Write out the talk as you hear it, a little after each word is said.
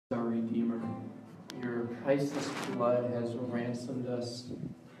Redeemer. Your priceless blood has ransomed us.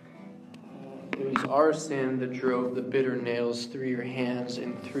 It was our sin that drove the bitter nails through your hands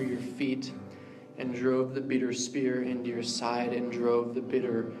and through your feet, and drove the bitter spear into your side, and drove the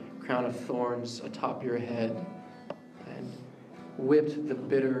bitter crown of thorns atop your head, and whipped the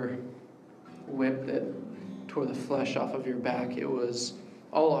bitter whip that tore the flesh off of your back. It was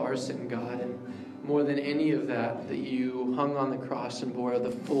all our sin, God, and more than any of that, that you hung on the cross and bore the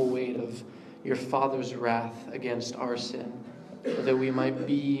full weight of your Father's wrath against our sin, so that we might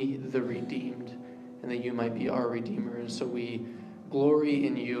be the redeemed, and that you might be our Redeemer. And so we glory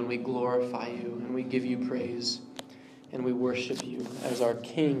in you, and we glorify you, and we give you praise, and we worship you as our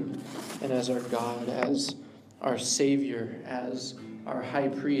King and as our God, as our Savior, as our High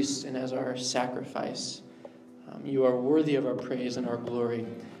Priest, and as our sacrifice. You are worthy of our praise and our glory.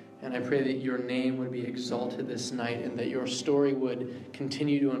 And I pray that your name would be exalted this night, and that your story would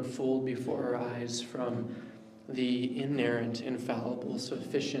continue to unfold before our eyes from the inerrant, infallible,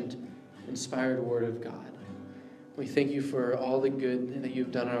 sufficient, inspired Word of God. We thank you for all the good that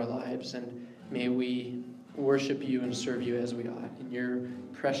you've done in our lives, and may we worship you and serve you as we ought. In your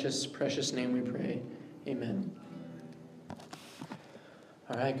precious, precious name we pray. Amen.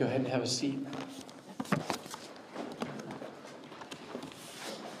 All right, go ahead and have a seat.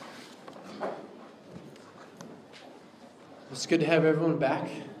 It's good to have everyone back.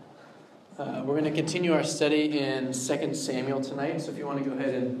 We're going to continue our study in 2 Samuel tonight. So if you want to go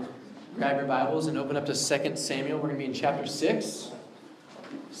ahead and grab your Bibles and open up to 2 Samuel, we're going to be in chapter 6.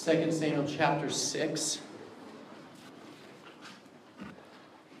 2 Samuel chapter 6.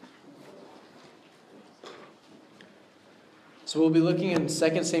 So we'll be looking in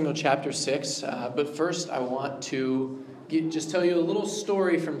 2 Samuel chapter 6. But first I want to just tell you a little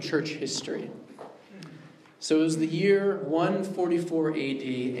story from church history. So it was the year 144 AD,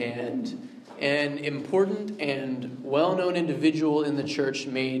 and an important and well-known individual in the church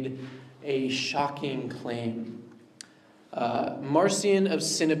made a shocking claim. Marcion of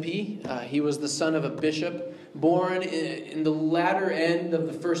Sinope, he was the son of a bishop, born in the latter end of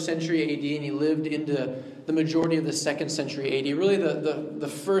the 1st century AD, and he lived into the majority of the 2nd century AD, really the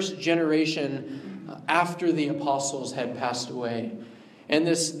first generation after the apostles had passed away. And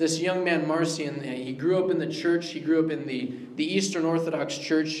this young man, Marcion, he grew up in the church. He grew up in the Eastern Orthodox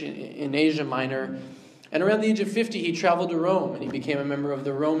Church in Asia Minor. And around the age of 50, he traveled to Rome, and he became a member of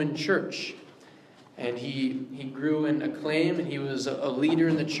the Roman Church. And he grew in acclaim, and he was a leader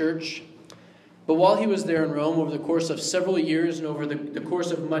in the church. But while he was there in Rome, over the course of several years and over the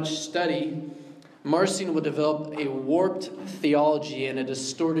course of much study, Marcion would develop a warped theology and a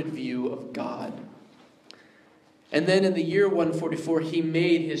distorted view of God. And then in the year 144, he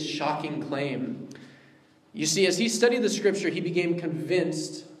made his shocking claim. You see, as he studied the scripture, he became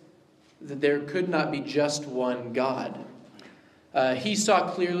convinced that there could not be just one God. He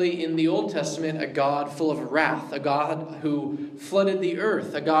saw clearly in the Old Testament a God full of wrath, a God who flooded the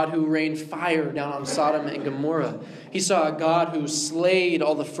earth, a God who rained fire down on Sodom and Gomorrah. He saw a God who slayed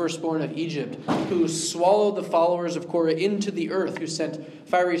all the firstborn of Egypt, who swallowed the followers of Korah into the earth, who sent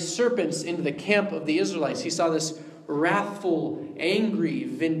fiery serpents into the camp of the Israelites. He saw this wrathful, angry,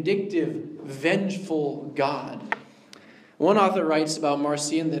 vindictive, vengeful God. One author writes about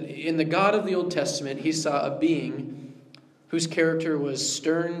Marcion that in the God of the Old Testament, he saw a being whose character was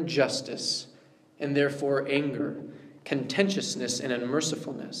stern justice and therefore anger, contentiousness and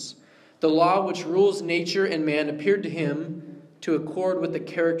unmercifulness. The law which rules nature and man appeared to him to accord with the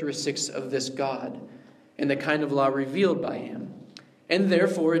characteristics of this God and the kind of law revealed by him. And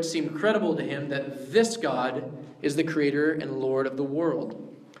therefore it seemed credible to him that this God is the creator and Lord of the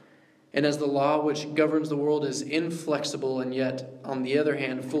world. And as the law which governs the world is inflexible and yet, on the other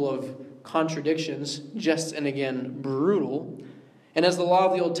hand, full of contradictions, just and again brutal, and as the law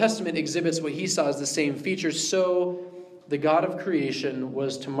of the Old Testament exhibits what he saw as the same features, so the God of creation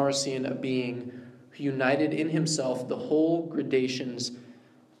was to Marcion a being who united in himself the whole gradations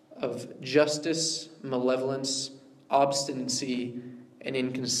of justice, malevolence, obstinacy, and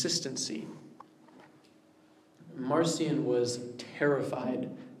inconsistency. Marcion was terrified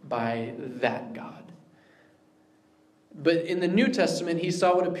by that God. But in the New Testament, he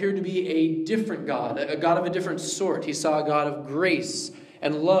saw what appeared to be a different God, a God of a different sort. He saw a God of grace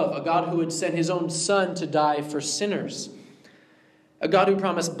and love, a God who would send his own Son to die for sinners, a God who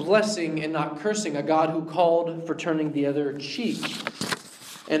promised blessing and not cursing, a God who called for turning the other cheek.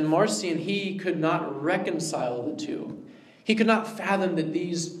 And Marcion, he could not reconcile the two. He could not fathom that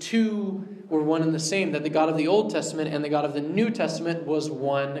these two were one and the same, that the God of the Old Testament and the God of the New Testament was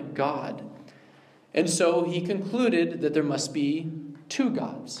one God. And so he concluded that there must be two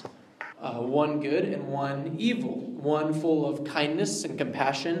gods, one good and one evil, one full of kindness and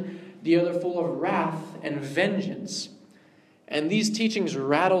compassion, the other full of wrath and vengeance. And these teachings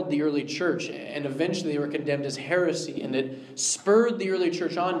rattled the early church, and eventually they were condemned as heresy, and it spurred the early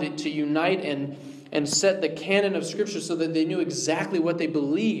church on to unite and set the canon of Scripture so that they knew exactly what they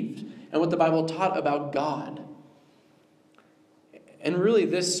believed and what the Bible taught about God. And really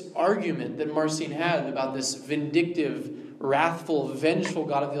this argument that Marcion had about this vindictive, wrathful, vengeful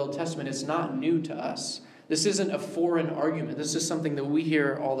God of the Old Testament is not new to us. This isn't a foreign argument. This is something that we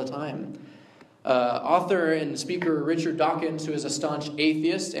hear all the time. Author and speaker Richard Dawkins, who is a staunch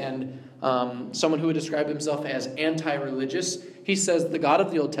atheist and someone who would describe himself as anti-religious, he says the God of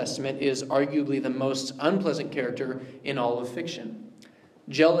the Old Testament is arguably the most unpleasant character in all of fiction.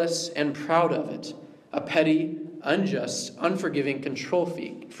 Jealous and proud of it, a petty, unjust, unforgiving control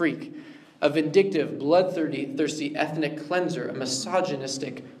freak, a vindictive, bloodthirsty ethnic cleanser, a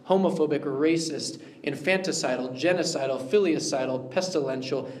misogynistic, homophobic, racist, infanticidal, genocidal, filicidal,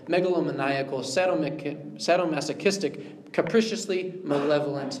 pestilential, megalomaniacal, sadomasochistic, capriciously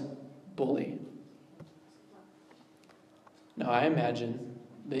malevolent bully. Now, I imagine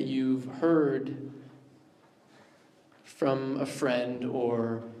that you've heard from a friend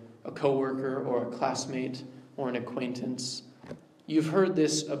or a coworker or a classmate or an acquaintance, you've heard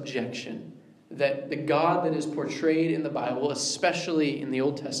this objection that the God that is portrayed in the Bible, especially in the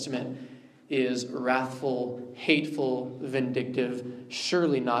Old Testament, is wrathful, hateful, vindictive,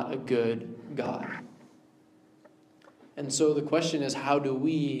 surely not a good God. And so the question is, how do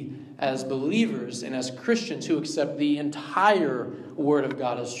we, as believers and as Christians who accept the entire Word of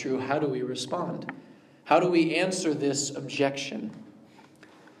God as true, how do we respond? How do we answer this objection?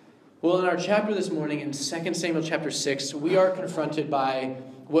 Well, in our chapter this morning, in 2 Samuel chapter 6, we are confronted by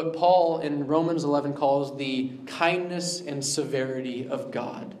what Paul in Romans 11 calls the kindness and severity of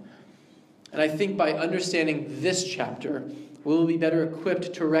God. And I think by understanding this chapter, we will be better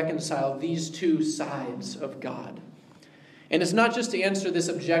equipped to reconcile these two sides of God. And it's not just to answer this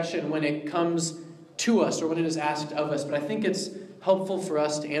objection when it comes to us or when it is asked of us, but I think it's helpful for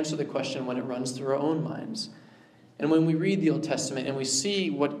us to answer the question when it runs through our own minds. And when we read the Old Testament and we see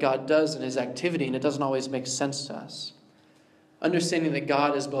what God does in his activity, and it doesn't always make sense to us. Understanding that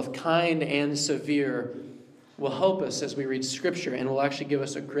God is both kind and severe will help us as we read Scripture and will actually give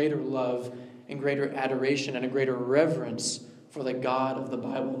us a greater love and greater adoration and a greater reverence for the God of the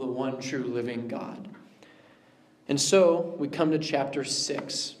Bible, the one true living God. And so we come to chapter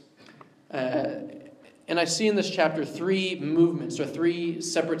 6. And I see in this chapter three movements or three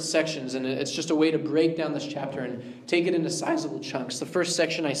separate sections, and it's just a way to break down this chapter and take it into sizable chunks. The first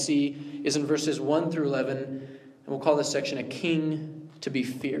section I see is in verses 1 through 11, and we'll call this section a king to be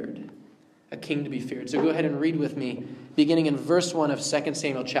feared. A king to be feared. So go ahead and read with me, beginning in verse 1 of 2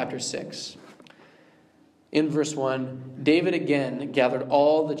 Samuel chapter 6. In verse 1, David again gathered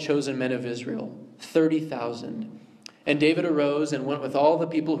all the chosen men of Israel, 30,000. And David arose and went with all the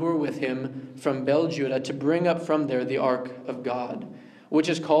people who were with him from Judah to bring up from there the ark of God, which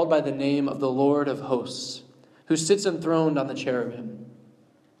is called by the name of the Lord of hosts, who sits enthroned on the cherubim.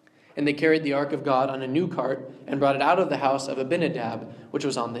 And they carried the ark of God on a new cart and brought it out of the house of Abinadab, which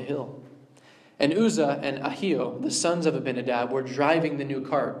was on the hill. And Uzzah and Ahio, the sons of Abinadab, were driving the new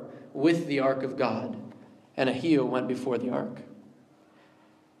cart with the ark of God, and Ahio went before the ark.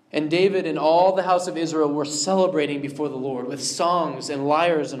 And David and all the house of Israel were celebrating before the Lord with songs and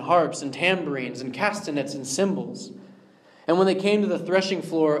lyres and harps and tambourines and castanets and cymbals. And when they came to the threshing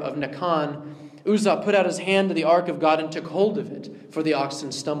floor of Nacon, Uzzah put out his hand to the ark of God and took hold of it, for the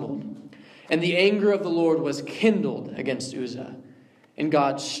oxen stumbled. And the anger of the Lord was kindled against Uzzah, and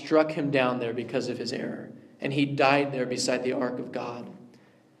God struck him down there because of his error, and he died there beside the ark of God.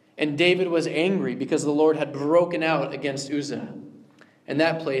 And David was angry because the Lord had broken out against Uzzah. And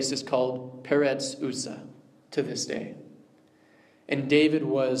that place is called Peretz Uzzah to this day. And David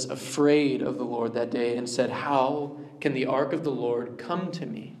was afraid of the Lord that day and said, "How can the ark of the Lord come to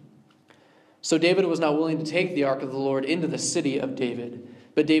me?" So David was not willing to take the ark of the Lord into the city of David,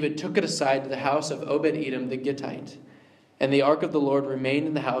 but David took it aside to the house of Obed-Edom the Gittite. And the ark of the Lord remained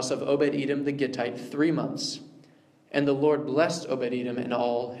in the house of Obed-Edom the Gittite 3 months. And the Lord blessed Obed-Edom and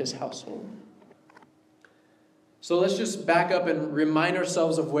all his household. So let's just back up and remind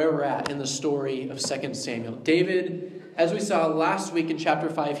ourselves of where we're at in the story of 2 Samuel. David, as we saw last week in chapter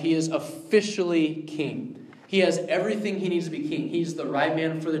 5, he is officially king. He has everything he needs to be king. He's the right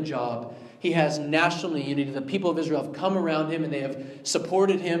man for the job. He has national unity. The people of Israel have come around him and they have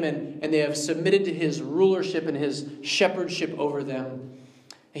supported him and they have submitted to his rulership and his shepherdship over them.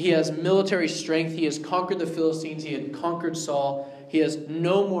 He has military strength. He has conquered the Philistines. He had conquered Saul. He has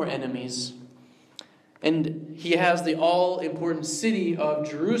no more enemies. And he has the all-important city of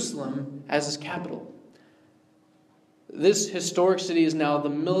Jerusalem as his capital. This historic city is now the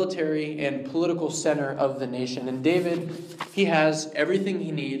military and political center of the nation. And David, he has everything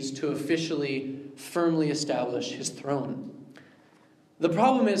he needs to officially, firmly establish his throne. The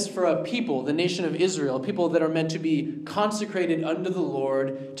problem is for a people, the nation of Israel, people that are meant to be consecrated unto the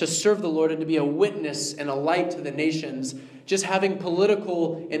Lord, to serve the Lord, and to be a witness and a light to the nations, just having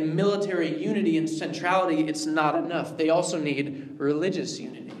political and military unity and centrality, it's not enough. They also need religious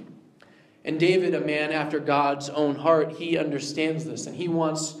unity. And David, a man after God's own heart, he understands this, and he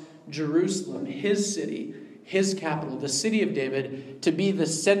wants Jerusalem, his city, his capital, the city of David, to be the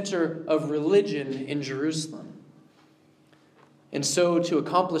center of religion in Jerusalem. And so, to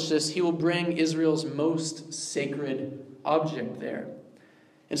accomplish this, he will bring Israel's most sacred object there.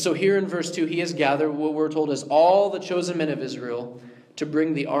 And so here in verse 2, he has gathered what we're told is all the chosen men of Israel to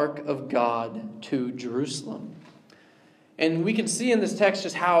bring the ark of God to Jerusalem. And we can see in this text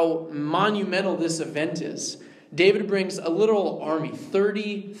just how monumental this event is. David brings a literal army,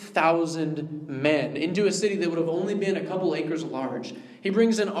 30,000 men, into a city that would have only been a couple acres large. He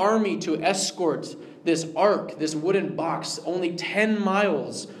brings an army to escort this ark, this wooden box, only 10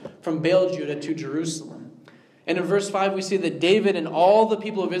 miles from Baal Judah to Jerusalem. And in verse 5, we see that David and all the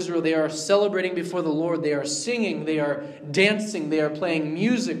people of Israel, they are celebrating before the Lord. They are singing, they are dancing, they are playing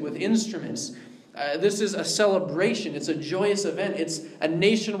music with instruments. This is a celebration. It's a joyous event. It's a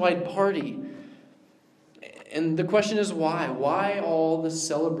nationwide party. And the question is why? Why all the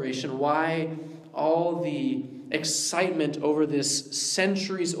celebration? Why all the excitement over this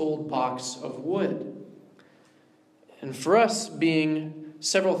centuries-old box of wood? And for us, being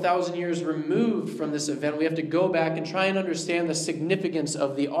several thousand years removed from this event, we have to go back and try and understand the significance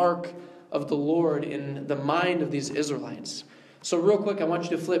of the ark of the Lord in the mind of these Israelites. So real quick, I want you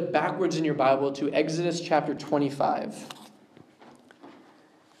to flip backwards in your Bible to Exodus chapter 25.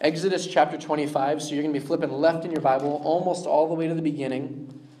 Exodus chapter 25, so you're going to be flipping left in your Bible, almost all the way to the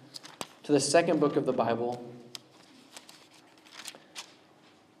beginning, to the second book of the Bible.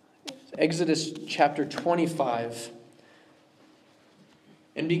 Exodus chapter 25.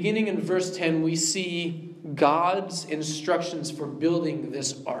 And beginning in verse 10, we see God's instructions for building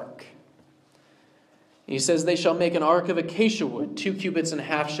this ark. He says, "They shall make an ark of acacia wood. 2 cubits and a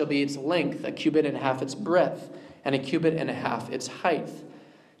half shall be its length, 1 cubit and a half its breadth, and 1 cubit and a half its height.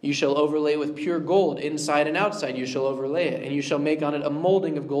 You shall overlay with pure gold, inside and outside you shall overlay it, and you shall make on it a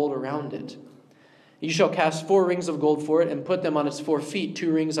molding of gold around it. You shall cast 4 rings of gold for it, and put them on its 4 feet,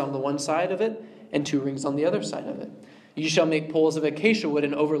 2 rings on the one side of it, and 2 rings on the other side of it. You shall make poles of acacia wood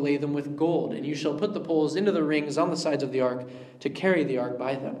and overlay them with gold, and you shall put the poles into the rings on the sides of the ark to carry the ark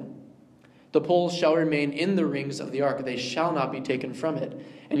by them. The poles shall remain in the rings of the ark, they shall not be taken from it,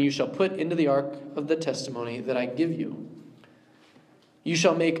 and you shall put into the ark of the testimony that I give you. You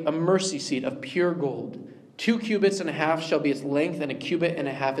shall make a mercy seat of pure gold. 2 cubits and a half shall be its length, and 1 cubit and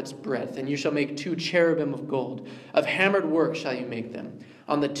a half its breadth. And you shall make 2 cherubim of gold. Of hammered work shall you make them,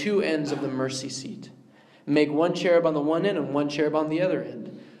 on the 2 ends of the mercy seat. Make 1 cherub on the one end, and 1 cherub on the other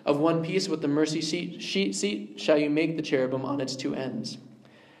end. Of one piece with the mercy seat shall you make the cherubim on its 2 ends.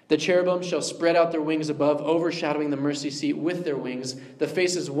 The cherubim shall spread out their wings above, overshadowing the mercy seat with their wings. The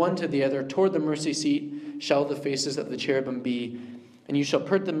faces one to the other, toward the mercy seat shall the faces of the cherubim be. And you shall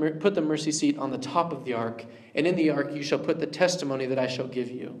put the mercy seat on the top of the ark, and in the ark you shall put the testimony that I shall give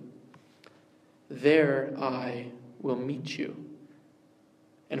you. There I will meet you.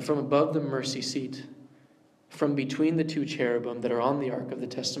 And from above the mercy seat, from between the 2 cherubim that are on the ark of the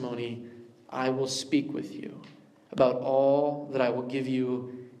testimony, I will speak with you about all that I will give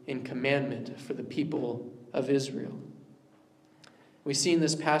you in commandment for the people of Israel." We see in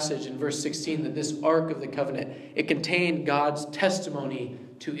this passage in verse 16 that this Ark of the Covenant, it contained God's testimony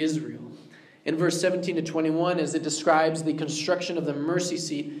to Israel. In verse 17 to 21, as it describes the construction of the mercy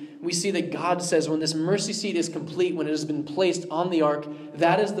seat, we see that God says when this mercy seat is complete, when it has been placed on the ark,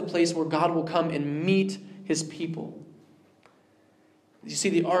 that is the place where God will come and meet his people. You see,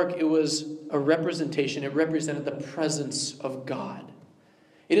 the ark, it was a representation. It represented the presence of God.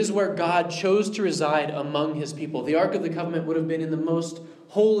 It is where God chose to reside among his people. The Ark of the Covenant would have been in the most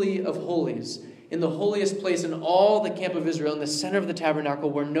holy of holies, in the holiest place in all the camp of Israel, in the center of the tabernacle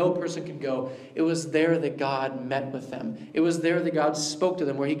where no person could go. It was there that God met with them. It was there that God spoke to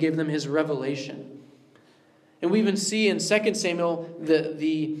them, where he gave them his revelation. And we even see in 2 Samuel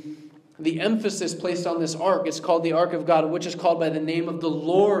the emphasis placed on this ark. It's called the Ark of God, which is called by the name of the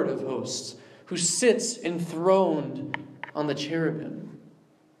Lord of hosts, who sits enthroned on the cherubim.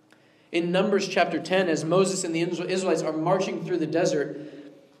 In Numbers chapter 10, as Moses and the Israelites are marching through the desert,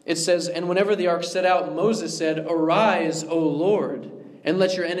 it says, "And whenever the ark set out, Moses said, 'Arise, O Lord, and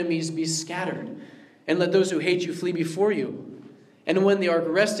let your enemies be scattered, and let those who hate you flee before you.' And when the ark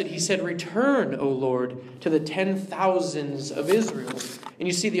rested, he said, 'Return, O Lord, to the 10,000s of Israel.'" And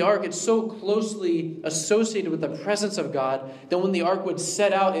you see the ark, it's so closely associated with the presence of God that when the ark would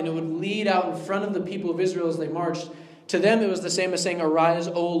set out and it would lead out in front of the people of Israel as they marched, to them it was the same as saying, "Arise,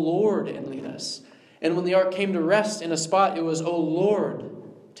 O Lord, and lead us." And when the ark came to rest in a spot, it was, "O Lord,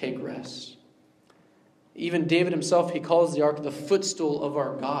 take rest." Even David himself, he calls the ark the footstool of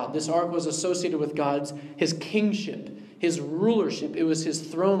our God. This ark was associated with his kingship, his rulership. It was his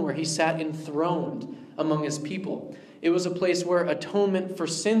throne where he sat enthroned among his people. It was a place where atonement for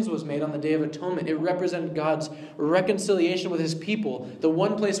sins was made on the Day of Atonement. It represented God's reconciliation with his people, the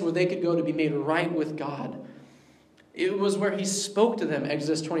one place where they could go to be made right with God. It was where he spoke to them,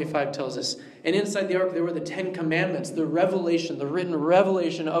 Exodus 25 tells us. And inside the ark there were the 10 Commandments, the revelation, the written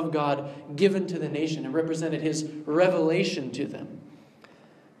revelation of God given to the nation. It represented his revelation to them.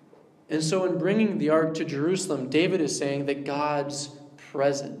 And so in bringing the ark to Jerusalem, David is saying that God's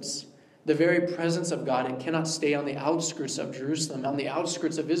presence, the very presence of God, it cannot stay on the outskirts of Jerusalem, on the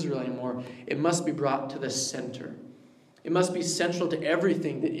outskirts of Israel anymore. It must be brought to the center. It must be central to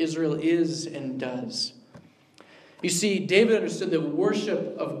everything that Israel is and does. You see, David understood that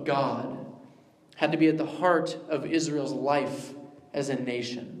worship of God had to be at the heart of Israel's life as a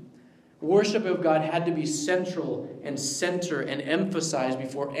nation. Worship of God had to be central and center and emphasized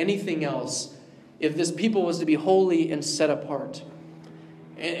before anything else if this people was to be holy and set apart.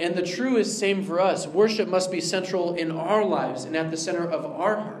 And the true is same for us. Worship must be central in our lives and at the center of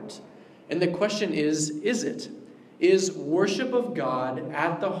our heart. And the question is it? Is worship of God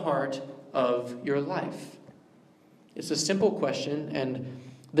at the heart of your life? It's a simple question, and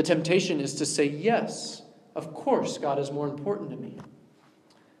the temptation is to say, yes, of course, God is more important to me.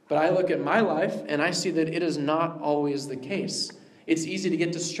 But I look at my life, and I see that it is not always the case. It's easy to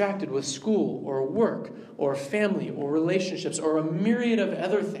get distracted with school, or work, or family, or relationships, or a myriad of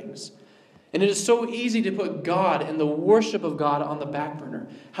other things. And it is so easy to put God and the worship of God on the back burner.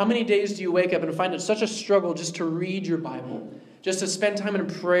 How many days do you wake up and find it such a struggle just to read your Bible? Just to spend time in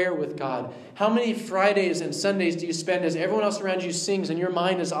prayer with God? How many Fridays and Sundays do you spend as everyone else around you sings and your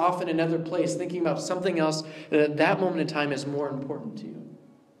mind is off in another place, thinking about something else that at that moment in time is more important to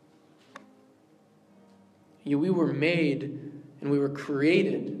you? We were made and we were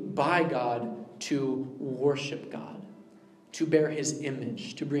created by God to worship God, to bear his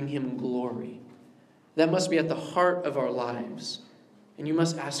image, to bring him glory. That must be at the heart of our lives. And you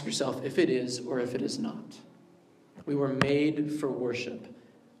must ask yourself if it is or if it is not. We were made for worship.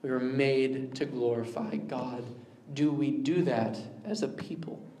 We were made to glorify God. Do we do that as a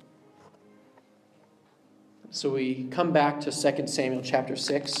people? So we come back to 2 Samuel chapter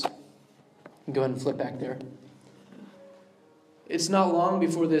 6. Go ahead and flip back there. It's not long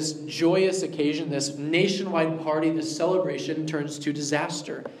before this joyous occasion, this nationwide party, this celebration turns to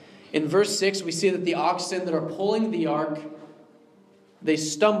disaster. In verse 6, we see that the oxen that are pulling the ark, they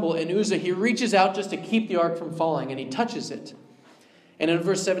stumble, and Uzzah, he reaches out just to keep the ark from falling, and he touches it. And in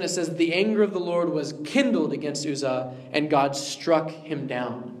verse 7 it says, the anger of the Lord was kindled against Uzzah, and God struck him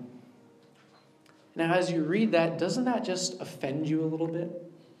down. Now, as you read that, doesn't that just offend you a little bit?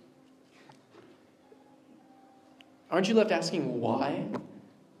 Aren't you left asking why?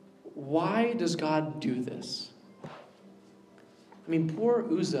 Why does God do this? I mean, poor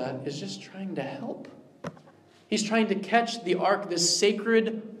Uzzah is just trying to help. He's trying to catch the ark, this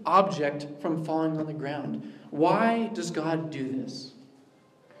sacred object, from falling on the ground. Why does God do this?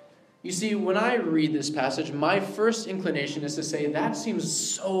 You see, when I read this passage, my first inclination is to say, that seems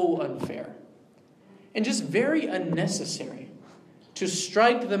so unfair and just very unnecessary to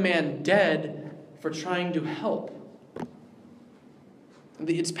strike the man dead for trying to help.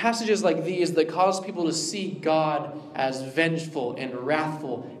 It's passages like these that cause people to see God as vengeful and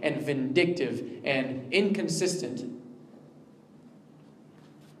wrathful and vindictive and inconsistent.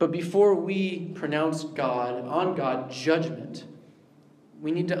 But before we pronounce on God judgment,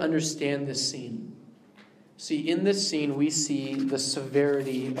 we need to understand this scene. See, in this scene, we see the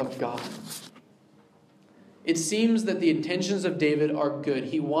severity of God. It seems that the intentions of David are good.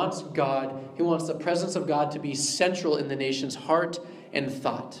 He wants the presence of God to be central in the nation's heart and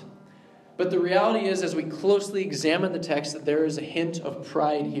thought. But the reality is, as we closely examine the text, that there is a hint of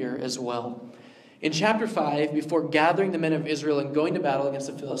pride here as well. In chapter 5, before gathering the men of Israel and going to battle against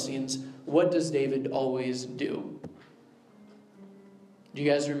the Philistines, what does David always do? Do you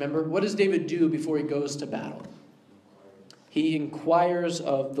guys remember? What does David do before he goes to battle? He inquires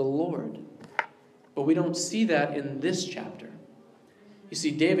of the Lord. But we don't see that in this chapter. You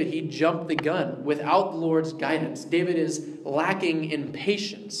see, David, he jumped the gun without the Lord's guidance. David is lacking in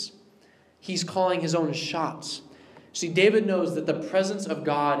patience. He's calling his own shots. See, David knows that the presence of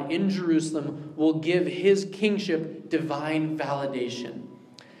God in Jerusalem will give his kingship divine validation.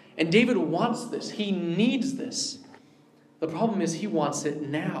 And David wants this. He needs this. The problem is he wants it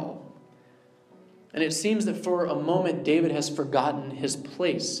now. And it seems that for a moment, David has forgotten his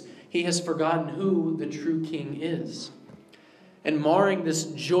place. He has forgotten who the true king is. And marring this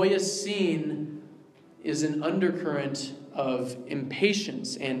joyous scene is an undercurrent of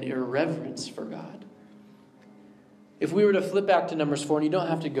impatience and irreverence for God. If we were to flip back to Numbers 4, and you don't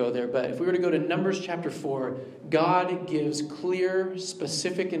have to go there, but if we were to go to Numbers chapter 4, God gives clear,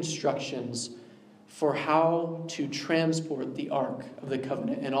 specific instructions for how to transport the Ark of the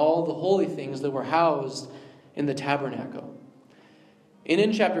Covenant and all the holy things that were housed in the tabernacle. And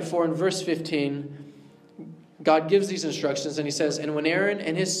in chapter 4, in verse 15, God gives these instructions, and he says, "And when Aaron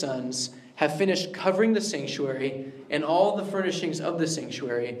and his sons have finished covering the sanctuary and all the furnishings of the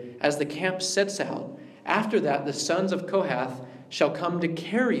sanctuary, as the camp sets out, after that the sons of Kohath shall come to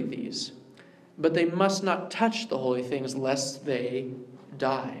carry these. But they must not touch the holy things, lest they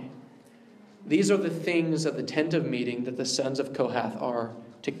die. These are the things of the tent of meeting that the sons of Kohath are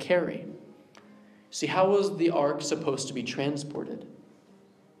to carry." See, how was the ark supposed to be transported?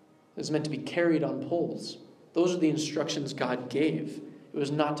 It was meant to be carried on poles. Those are the instructions God gave. It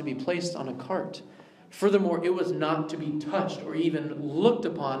was not to be placed on a cart. Furthermore, it was not to be touched or even looked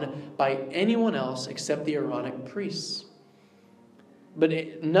upon by anyone else except the Aaronic priests.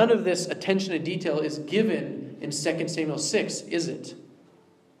 But none of this attention to detail is given in 2 Samuel 6, is it?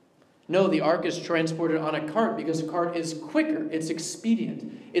 No, the ark is transported on a cart because a cart is quicker. It's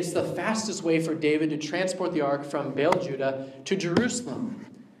expedient. It's the fastest way for David to transport the ark from Baal, Judah to Jerusalem.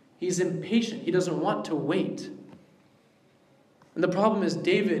 He's impatient. He doesn't want to wait. And the problem is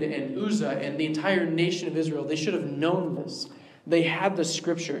David and Uzzah and the entire nation of Israel, they should have known this. They had the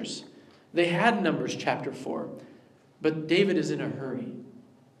scriptures. They had Numbers chapter 4. But David is in a hurry.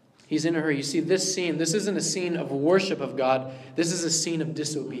 He's in a hurry. You see, this scene, this isn't a scene of worship of God. This is a scene of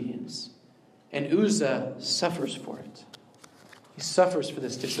disobedience. And Uzzah suffers for it. He suffers for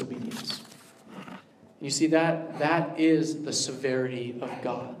this disobedience. You see, that is the severity of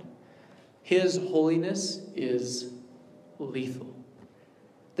God. His holiness is lethal.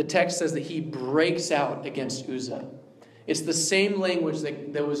 The text says that he breaks out against Uzzah. It's the same language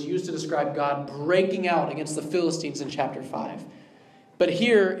that was used to describe God breaking out against the Philistines in chapter 5. But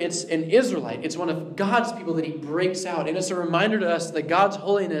here, it's an Israelite. It's one of God's people that he breaks out. And it's a reminder to us that God's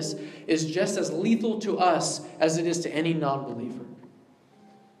holiness is just as lethal to us as it is to any non-believer.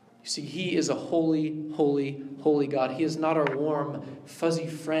 You see, he is a holy, holy, holy God. He is not our warm, fuzzy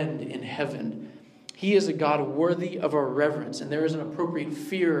friend in heaven. He is a God worthy of our reverence, and there is an appropriate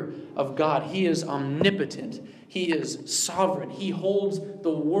fear of God. He is omnipotent. He is sovereign. He holds the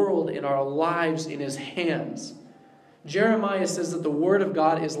world and our lives in his hands. Jeremiah says that the word of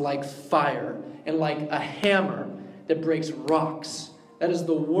God is like fire and like a hammer that breaks rocks. That is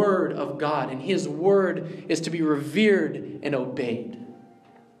the word of God, and his word is to be revered and obeyed.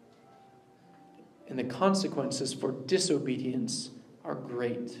 And the consequences for disobedience are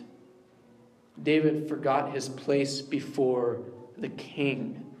great. David forgot his place before the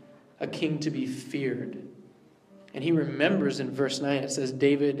king, a king to be feared. And he remembers in verse 9, it says,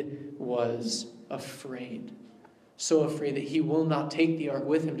 David was afraid. So afraid that he will not take the ark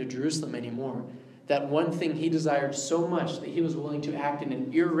with him to Jerusalem anymore. That one thing he desired so much that he was willing to act in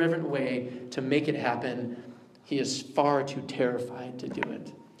an irreverent way to make it happen, he is far too terrified to do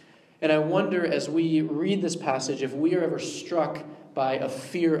it. And I wonder, as we read this passage, if we are ever struck by a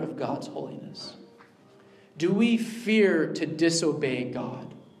fear of God's holiness. Do we fear to disobey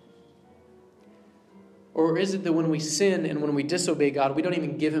God? Or is it that when we sin and when we disobey God, we don't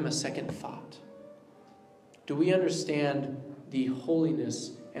even give him a second thought? Do we understand the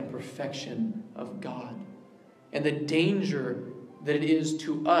holiness and perfection of God and the danger that it is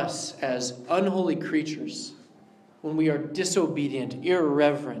to us as unholy creatures when we are disobedient,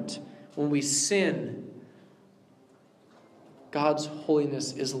 irreverent, when we sin? God's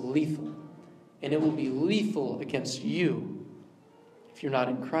holiness is lethal, and it will be lethal against you if you're not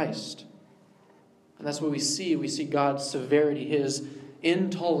in Christ. And that's what we see. We see God's severity, his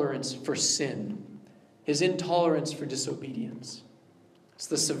intolerance for sin, his intolerance for disobedience. It's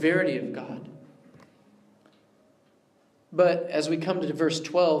the severity of God. But as we come to verse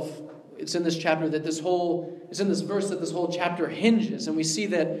 12, it's in this chapter that it's in this verse that this whole chapter hinges. And we see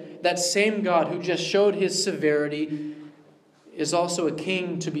that same God who just showed his severity is also a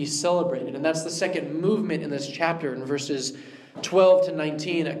king to be celebrated. And that's the second movement in this chapter in verses 12 to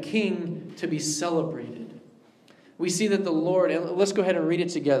 19, a king to be celebrated. We see that the Lord, and let's go ahead and read it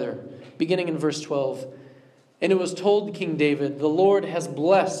together, beginning in verse 12. And it was told King David, the Lord has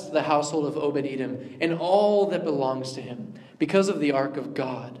blessed the household of Obed-Edom and all that belongs to him because of the ark of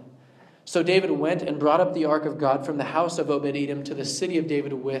God. So David went and brought up the ark of God from the house of Obed-Edom to the city of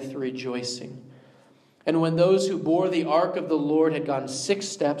David with rejoicing. And when those who bore the ark of the Lord had gone 6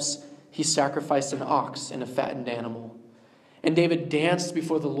 steps, he sacrificed an ox and a fattened animal. And David danced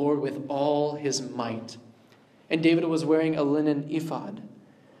before the Lord with all his might. And David was wearing a linen ephod.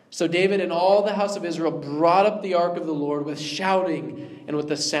 So David and all the house of Israel brought up the ark of the Lord with shouting and with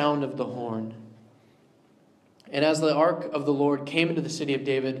the sound of the horn. And as the ark of the Lord came into the city of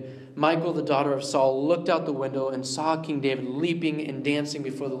David, Michal, the daughter of Saul, looked out the window and saw King David leaping and dancing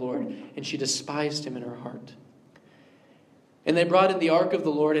before the Lord, and she despised him in her heart. And they brought in the ark of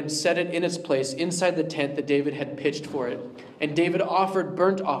the Lord and set it in its place inside the tent that David had pitched for it. And David offered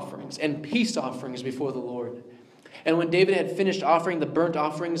burnt offerings and peace offerings before the Lord. And when David had finished offering the burnt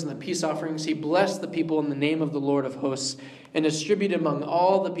offerings and the peace offerings, he blessed the people in the name of the Lord of hosts and distributed among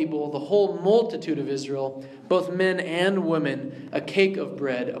all the people, the whole multitude of Israel, both men and women, a cake of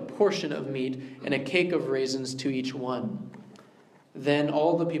bread, a portion of meat, and a cake of raisins to each one. Then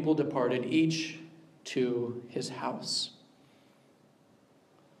all the people departed, each to his house.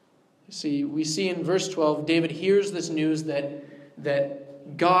 See, we see in verse 12, David hears this news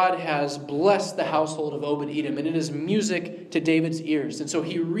that God has blessed the household of Obed-Edom, and it is music to David's ears. And so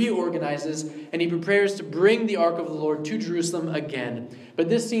he reorganizes and he prepares to bring the ark of the Lord to Jerusalem again. But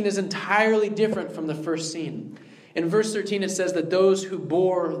this scene is entirely different from the first scene. In verse 13 it says that those who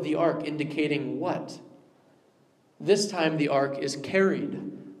bore the ark, indicating what? This time the ark is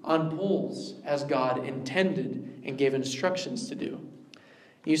carried on poles as God intended and gave instructions to do.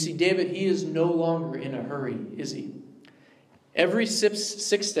 You see, David, he is no longer in a hurry, is he? Every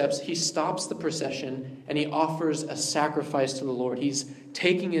 6 steps, he stops the procession and he offers a sacrifice to the Lord. He's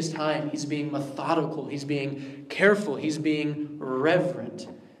taking his time. He's being methodical. He's being careful. He's being reverent,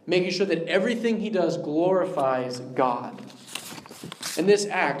 making sure that everything he does glorifies God. And this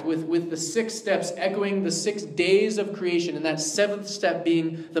act, with the 6 steps echoing the 6 days of creation, and that 7th step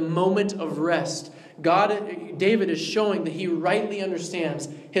being the moment of rest, David is showing that he rightly understands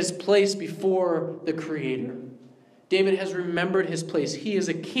his place before the Creator. David has remembered his place. He is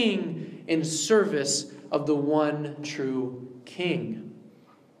a king in service of the one true King.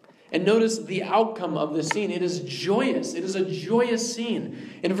 And notice the outcome of this scene. It is joyous. It is a joyous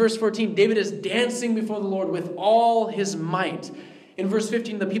scene. In verse 14, David is dancing before the Lord with all his might. In verse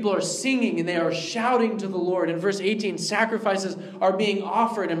 15, the people are singing and they are shouting to the Lord. In verse 18, sacrifices are being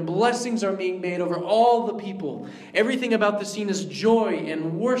offered and blessings are being made over all the people. Everything about the scene is joy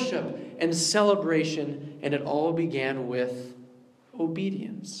and worship and celebration, and it all began with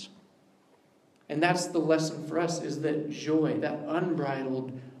obedience. And that's the lesson for us, is that joy, that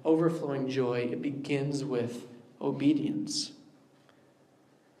unbridled, overflowing joy, it begins with obedience.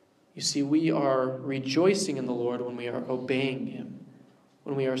 You see, we are rejoicing in the Lord when we are obeying Him,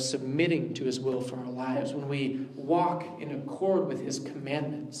 when we are submitting to His will for our lives, when we walk in accord with His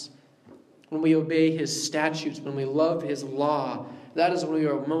commandments, when we obey His statutes, when we love His law. That is when we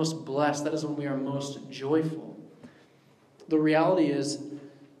are most blessed. That is when we are most joyful. The reality is,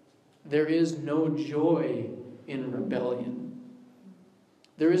 there is no joy in rebellion.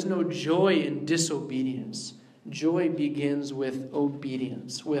 There is no joy in disobedience. Joy begins with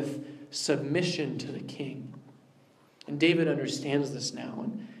obedience, with submission to the King. And David understands this now.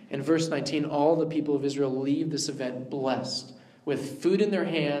 And in verse 19, all the people of Israel leave this event blessed, with food in their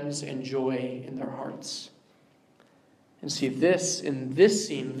hands and joy in their hearts. And see, in this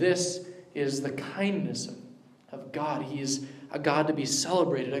scene, this is the kindness of God. He is a God to be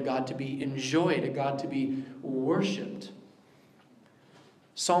celebrated, a God to be enjoyed, a God to be worshipped.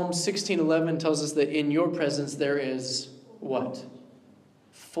 Psalm 16:11 tells us that in your presence there is what?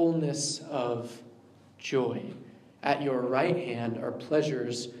 Fullness of joy. At your right hand are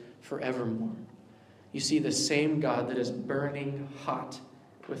pleasures forevermore. You see, the same God that is burning hot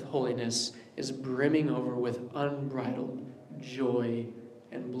with holiness is brimming over with unbridled joy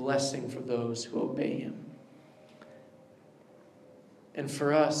and blessing for those who obey Him. And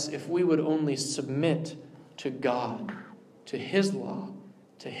for us, if we would only submit to God, to His law,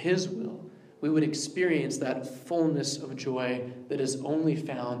 to His will, we would experience that fullness of joy that is only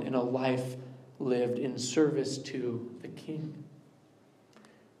found in a life lived in service to the King.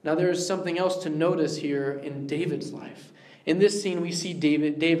 Now there is something else to notice here in David's life. In this scene we see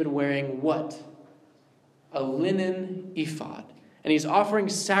David wearing what? a linen ephod. And he's offering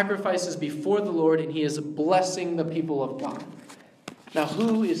sacrifices before the Lord, and he is blessing the people of God. Now,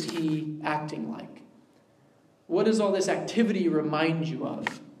 who is he acting like? What does all this activity remind you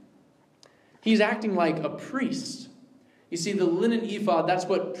of? He's acting like a priest. You see, the linen ephod, that's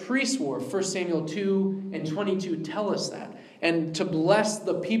what priests wore. 1 Samuel 2 and 22 tell us that. And to bless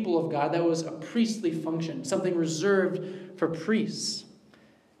the people of God, that was a priestly function, something reserved for priests.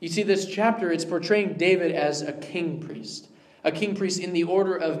 You see, this chapter, it's portraying David as a king priest in the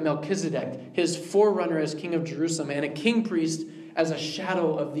order of Melchizedek, his forerunner as king of Jerusalem, and a king priest as a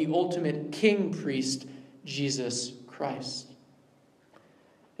shadow of the ultimate king priest, Jesus Christ.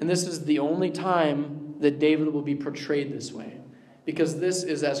 And this is the only time that David will be portrayed this way, because this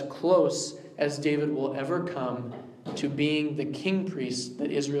is as close as David will ever come to being the king priest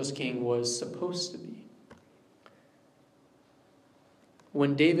that Israel's king was supposed to be.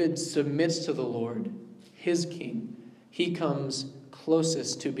 When David submits to the Lord, his king, he comes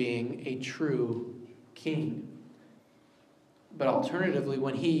closest to being a true king. But alternatively,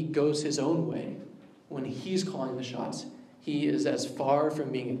 when he goes his own way, when he's calling the shots, he is as far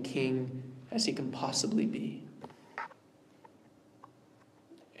from being a king as he can possibly be.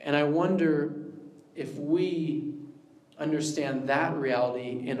 And I wonder if we understand that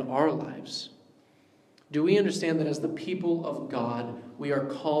reality in our lives. Do we understand that as the people of God, we are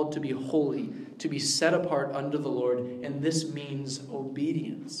called to be holy, to be set apart unto the Lord, and this means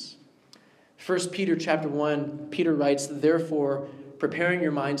obedience? 1 Peter chapter 1, Peter writes, "Therefore, preparing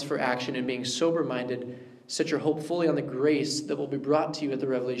your minds for action and being sober-minded, set your hope fully on the grace that will be brought to you at the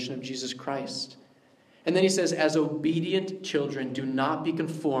revelation of Jesus Christ." And then he says, "As obedient children, do not be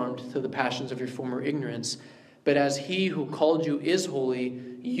conformed to the passions of your former ignorance, but as he who called you is holy,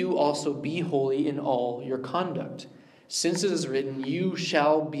 you also be holy in all your conduct. Since it is written, you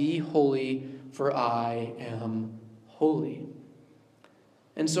shall be holy, for I am holy."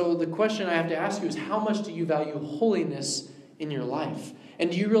 And so the question I have to ask you is, how much do you value holiness in your life? And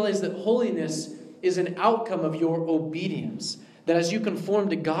do you realize that holiness is an outcome of your obedience? That as you conform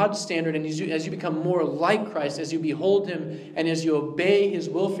to God's standard and as you become more like Christ, as you behold him and as you obey his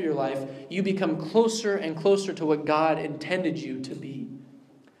will for your life, you become closer and closer to what God intended you to be.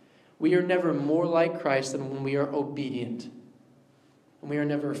 We are never more like Christ than when we are obedient. And we are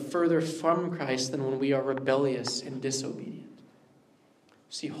never further from Christ than when we are rebellious and disobedient.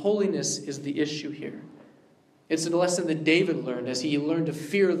 See, holiness is the issue here. It's a lesson that David learned as he learned to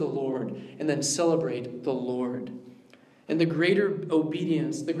fear the Lord and then celebrate the Lord. And the greater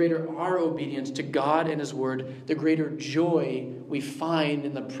obedience, the greater our obedience to God and his word, the greater joy we find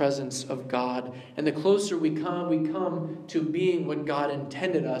in the presence of God. And the closer we come to being what God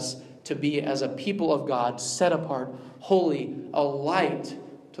intended us to be as a people of God, set apart, holy, a light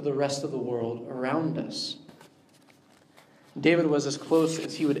to the rest of the world around us. David was as close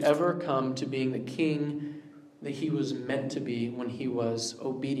as he would ever come to being the king that he was meant to be when he was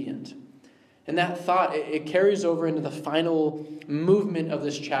obedient. And that thought, it carries over into the final movement of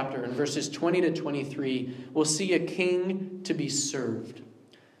this chapter. In verses 20 to 23, we'll see a king to be served.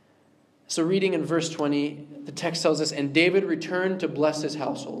 So reading in verse 20, the text tells us, "And David returned to bless his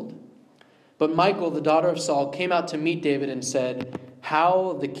household. But Michal, the daughter of Saul, came out to meet David and said,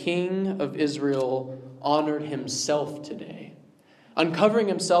 'How the king of Israel honored himself today, uncovering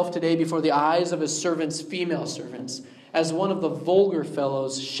himself today before the eyes of his servants, female servants, as one of the vulgar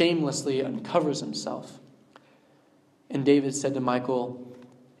fellows shamelessly uncovers himself.' And David said to Michal,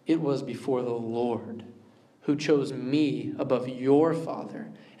 'It was before the Lord, who chose me above your father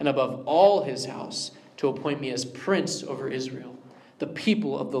and above all his house to appoint me as prince over Israel, the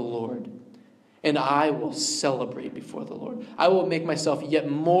people of the Lord. And I will celebrate before the Lord. I will make myself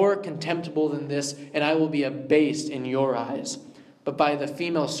yet more contemptible than this, and I will be abased in your eyes. But by the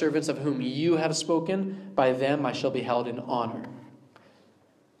female servants of whom you have spoken, by them I shall be held in honor.'"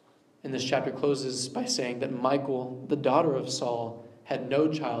 And this chapter closes by saying that Michal, the daughter of Saul, had no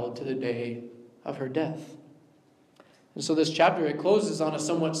child to the day of her death. And so this chapter, it closes on a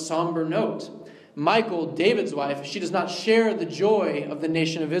somewhat somber note. Michal, David's wife, she does not share the joy of the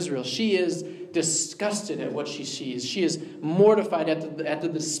nation of Israel. She is disgusted at what she sees. She is mortified at the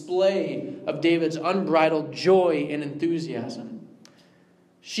display of David's unbridled joy and enthusiasm.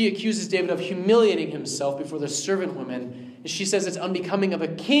 She accuses David of humiliating himself before the servant women. She says it's unbecoming of a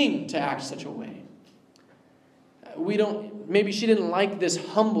king to act such a way. Maybe she didn't like this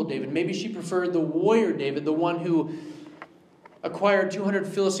humble David. Maybe she preferred the warrior David, the one who acquired 200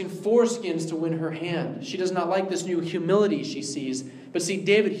 Philistine foreskins to win her hand. She does not like this new humility she sees. But see,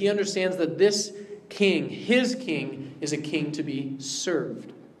 David, he understands that this king, his king, is a king to be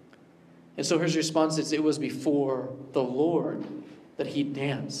served. And so his response is, it was before the Lord that he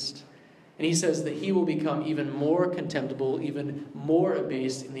danced. And he says that he will become even more contemptible, even more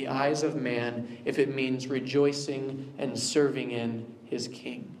abased in the eyes of man if it means rejoicing and serving in his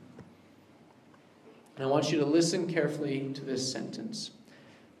king. And I want you to listen carefully to this sentence.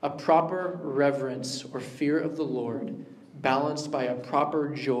 A proper reverence or fear of the Lord, balanced by a proper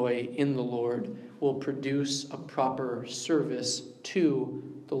joy in the Lord, will produce a proper service to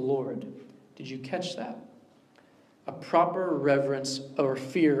the Lord. Did you catch that? A proper reverence or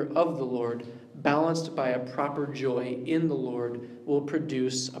fear of the Lord, balanced by a proper joy in the Lord, will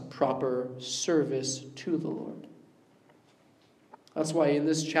produce a proper service to the Lord. That's why in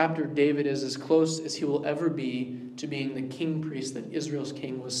this chapter, David is as close as he will ever be to being the king priest that Israel's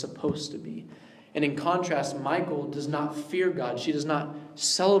king was supposed to be. And in contrast, Michal does not fear God. She does not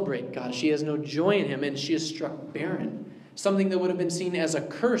celebrate God. She has no joy in him, and she is struck barren. Something that would have been seen as a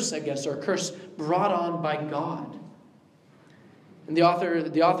curse against her, a curse brought on by God. And the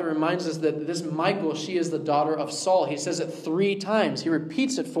author reminds us that this Michal, she is the daughter of Saul. He says it 3 times. He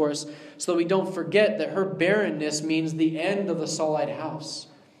repeats it for us so that we don't forget that her barrenness means the end of the Saulite house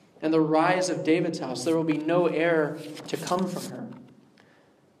and the rise of David's house. There will be no heir to come from her.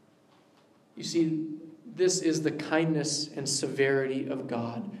 You see, this is the kindness and severity of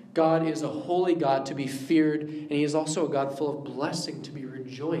God. God is a holy God to be feared, and he is also a God full of blessing to be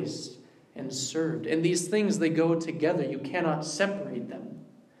rejoiced and served. And these things, they go together. You cannot separate them.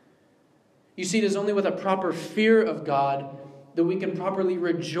 You see, it is only with a proper fear of God that we can properly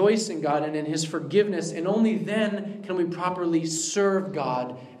rejoice in God and in his forgiveness, and only then can we properly serve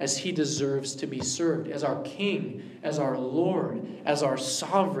God as he deserves to be served, as our King, as our Lord, as our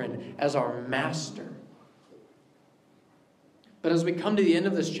sovereign, as our master. But as we come to the end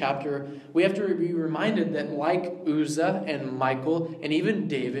of this chapter, we have to be reminded that like Uzzah and Michal and even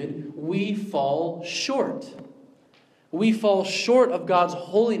David, we fall short. We fall short of God's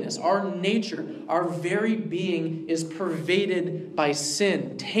holiness. Our nature, our very being is pervaded by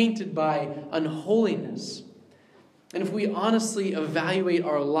sin, tainted by unholiness. And if we honestly evaluate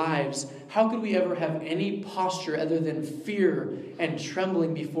our lives, how could we ever have any posture other than fear and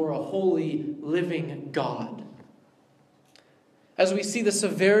trembling before a holy, living God? As we see the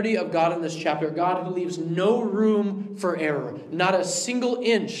severity of God in this chapter, God who leaves no room for error, not a single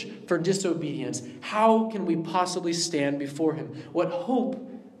inch for disobedience, how can we possibly stand before him? What hope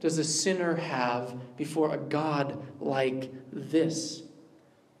does a sinner have before a God like this?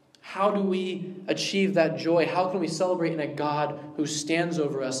 How do we achieve that joy? How can we celebrate in a God who stands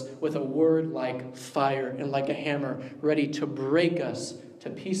over us with a word like fire and like a hammer, ready to break us to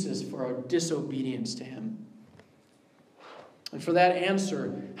pieces for our disobedience to him? And for that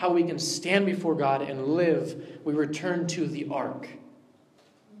answer, how we can stand before God and live, we return to the ark.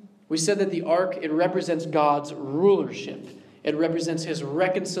 We said that the ark, it represents God's rulership. It represents his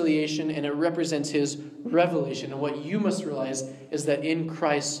reconciliation, and it represents his revelation. And what you must realize is that in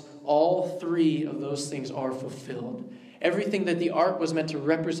Christ, all 3 of those things are fulfilled. Everything that the ark was meant to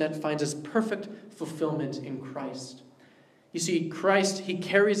represent finds its perfect fulfillment in Christ. You see, Christ, he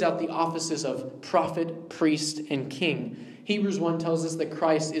carries out the offices of prophet, priest, and king. Hebrews 1 tells us that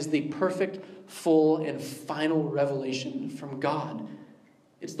Christ is the perfect, full, and final revelation from God.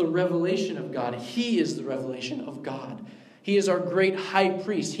 It's the revelation of God. He is the revelation of God. He is our great high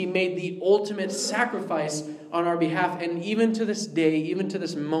priest. He made the ultimate sacrifice on our behalf. And even to this day, even to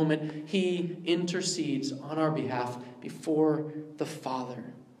this moment, he intercedes on our behalf before the Father.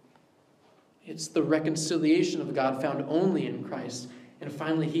 It's the reconciliation of God found only in Christ. And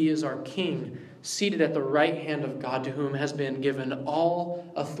finally, he is our King, seated at the right hand of God, to whom has been given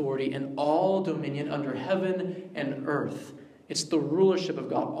all authority and all dominion under heaven and earth. It's the rulership of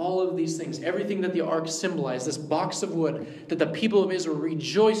God. All of these things, everything that the ark symbolized, this box of wood that the people of Israel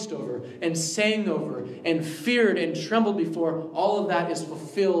rejoiced over and sang over and feared and trembled before, all of that is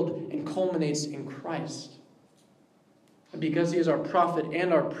fulfilled and culminates in Christ. And because he is our prophet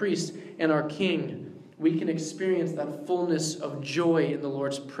and our priest and our king, we can experience that fullness of joy in the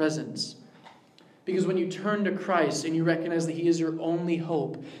Lord's presence. Because when you turn to Christ and you recognize that he is your only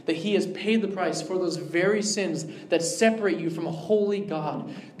hope, that he has paid the price for those very sins that separate you from a holy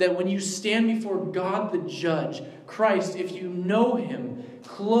God, that when you stand before God the judge, Christ, if you know him,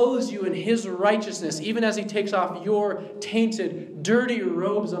 clothes you in his righteousness, even as he takes off your tainted, dirty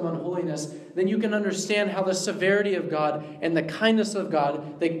robes of unholiness, then you can understand how the severity of God and the kindness of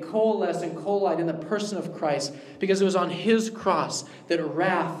God, they coalesce and collide in the person of Christ, because it was on his cross that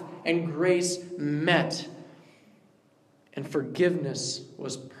wrath and grace met, and forgiveness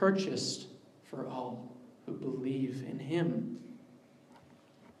was purchased for all who believe in him.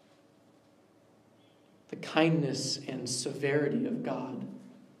 the kindness and severity of God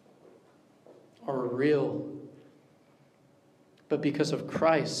are real. But because of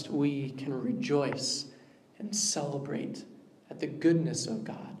Christ, we can rejoice and celebrate at the goodness of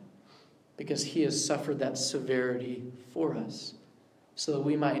God, because he has suffered that severity for us, so that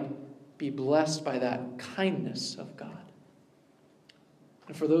we might be blessed by that kindness of God.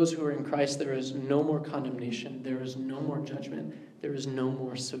 And for those who are in Christ, there is no more condemnation, there is no more judgment, there is no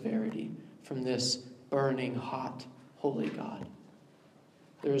more severity from this burning, hot, holy God.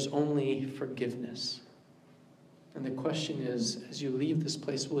 There is only forgiveness. And the question is, as you leave this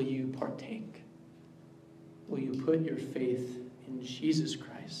place, will you partake? Will you put your faith in Jesus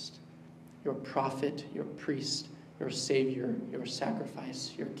Christ, your prophet, your priest, your Savior, your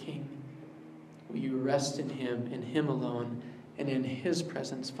sacrifice, your King? Will you rest in him alone, and in his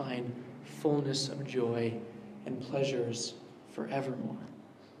presence find fullness of joy and pleasures forevermore?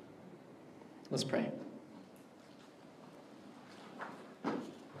 Let's pray.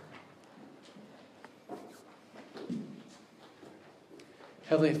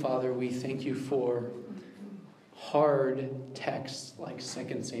 Heavenly Father, we thank you for hard texts like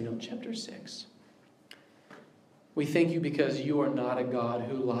 2 Samuel chapter 6. We thank you because you are not a God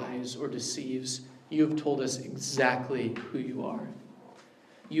who lies or deceives. You have told us exactly who you are.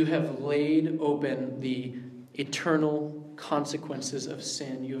 You have laid open the eternal consequences of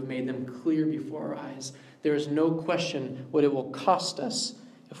sin. You have made them clear before our eyes. There is no question what it will cost us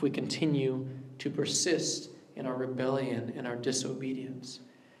if we continue to persist in our rebellion and our disobedience.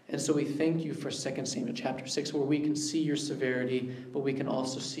 And so we thank you for 2 Samuel chapter 6, where we can see your severity, but we can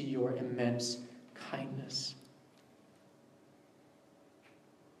also see your immense kindness.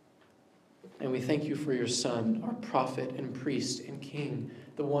 And we thank you for your Son, our prophet and priest and king,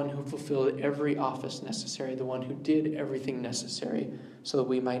 the one who fulfilled every office necessary, the one who did everything necessary so that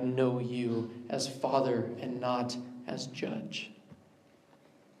we might know you as Father and not as Judge.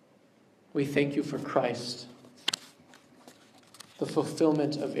 We thank you for Christ, the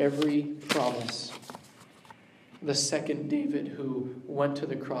fulfillment of every promise, the second David who went to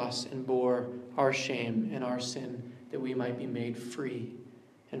the cross and bore our shame and our sin that we might be made free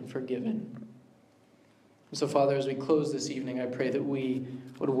and forgiven. And so, Father, as we close this evening, I pray that we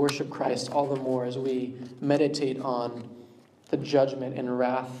would worship Christ all the more as we meditate on the judgment and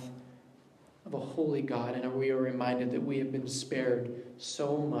wrath of a holy God, and we are reminded that we have been spared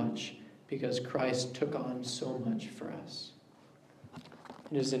so much because Christ took on so much for us.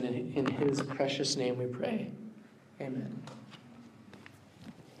 It is in his precious name we pray. Amen.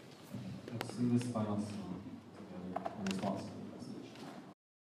 Let's sing this final song together.